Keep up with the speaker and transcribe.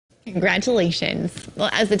Congratulations. Well,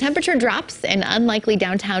 as the temperature drops, an unlikely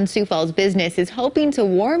downtown Sioux Falls business is hoping to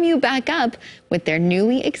warm you back up with their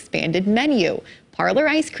newly expanded menu. Parlour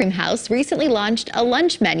Ice Cream House recently launched a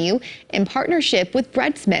lunch menu in partnership with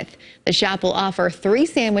Breadsmith. The shop will offer 3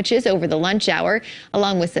 sandwiches over the lunch hour,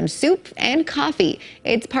 along with some soup and coffee.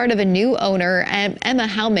 It's part of a new owner, Emma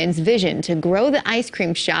Howman's vision to grow the ice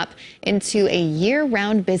cream shop into a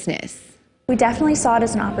year-round business. We definitely saw it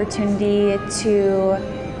as an opportunity to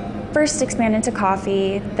first expand into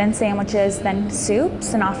coffee, then sandwiches, then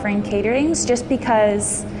soups, and offering caterings, just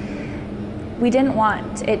because we didn't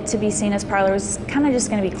want it to be seen as Parlour was kind of just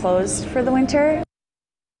going to be closed for the winter.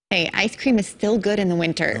 Hey, ice cream is still good in the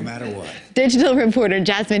winter. No matter what. Digital reporter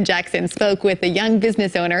Jasmine Jackson spoke with the young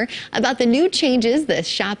business owner about the new changes the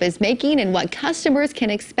shop is making and what customers can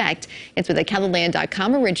expect. It's with a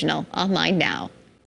KELOLAND.com original, online now.